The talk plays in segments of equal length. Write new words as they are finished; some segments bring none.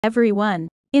Everyone.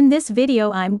 In this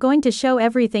video I'm going to show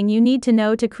everything you need to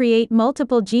know to create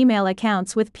multiple Gmail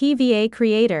accounts with PVA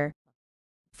Creator.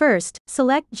 First,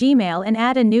 select Gmail and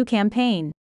add a new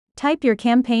campaign. Type your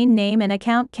campaign name and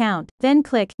account count, then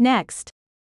click Next.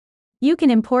 You can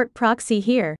import proxy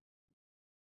here.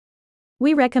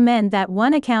 We recommend that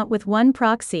one account with one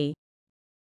proxy.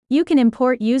 You can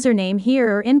import username here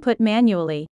or input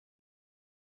manually.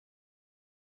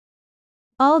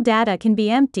 All data can be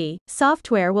empty,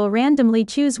 software will randomly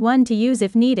choose one to use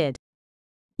if needed.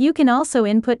 You can also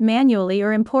input manually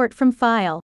or import from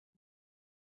file.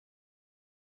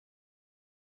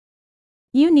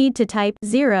 You need to type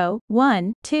 0,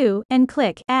 1, 2, and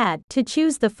click Add to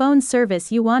choose the phone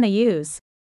service you want to use.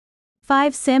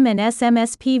 5SIM and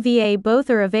SMS PVA both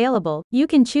are available, you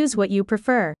can choose what you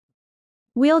prefer.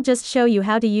 We'll just show you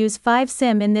how to use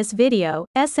 5SIM in this video.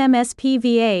 SMS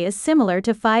PVA is similar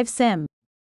to 5SIM.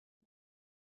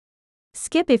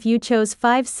 Skip if you chose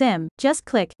 5SIM, just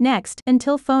click Next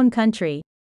until phone country.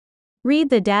 Read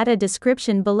the data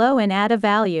description below and add a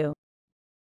value.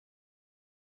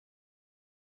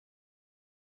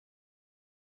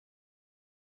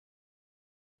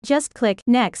 Just click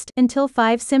Next until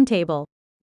 5SIM table.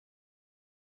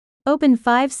 Open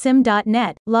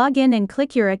 5sim.net, log in and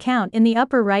click your account in the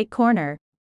upper right corner.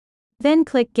 Then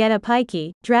click Get a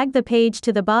Pikey, drag the page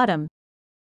to the bottom.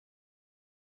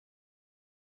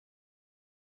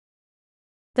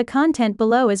 The content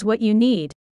below is what you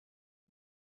need.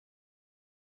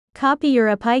 Copy your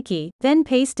API, then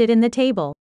paste it in the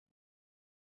table.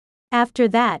 After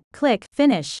that, click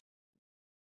Finish.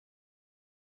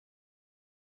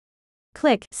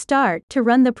 Click Start to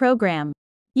run the program.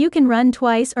 You can run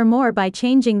twice or more by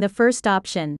changing the first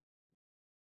option.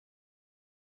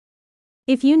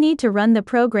 If you need to run the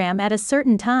program at a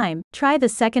certain time, try the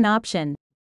second option.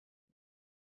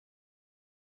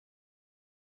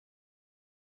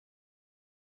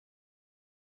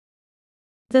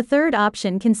 The third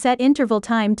option can set interval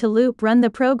time to loop run the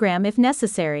program if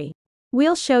necessary.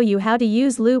 We'll show you how to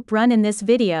use loop run in this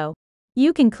video.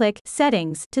 You can click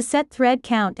Settings to set thread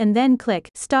count and then click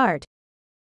Start.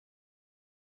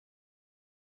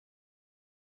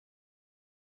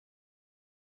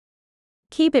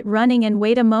 Keep it running and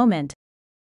wait a moment.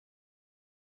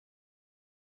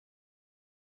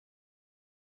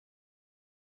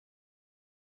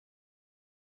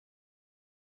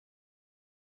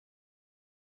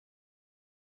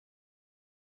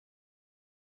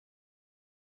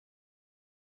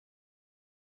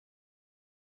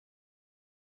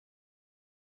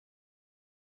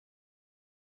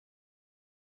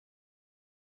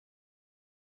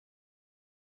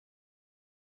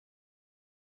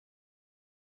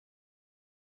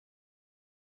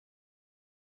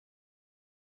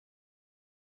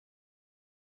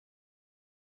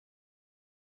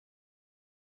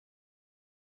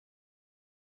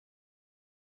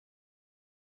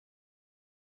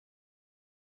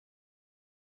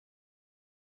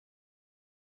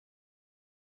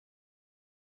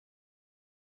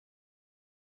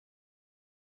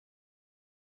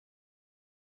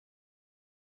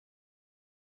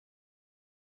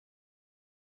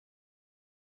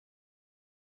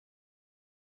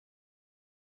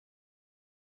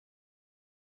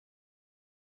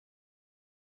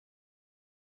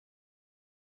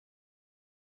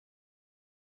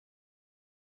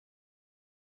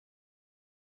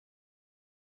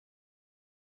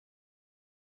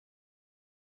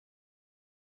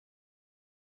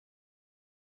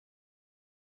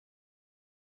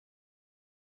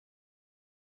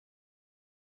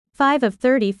 Five of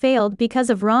 30 failed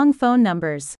because of wrong phone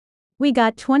numbers. We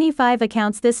got 25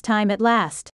 accounts this time at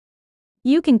last.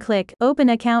 You can click Open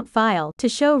Account File to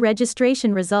show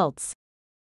registration results.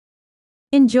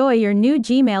 Enjoy your new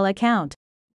Gmail account.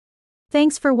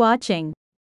 Thanks for watching.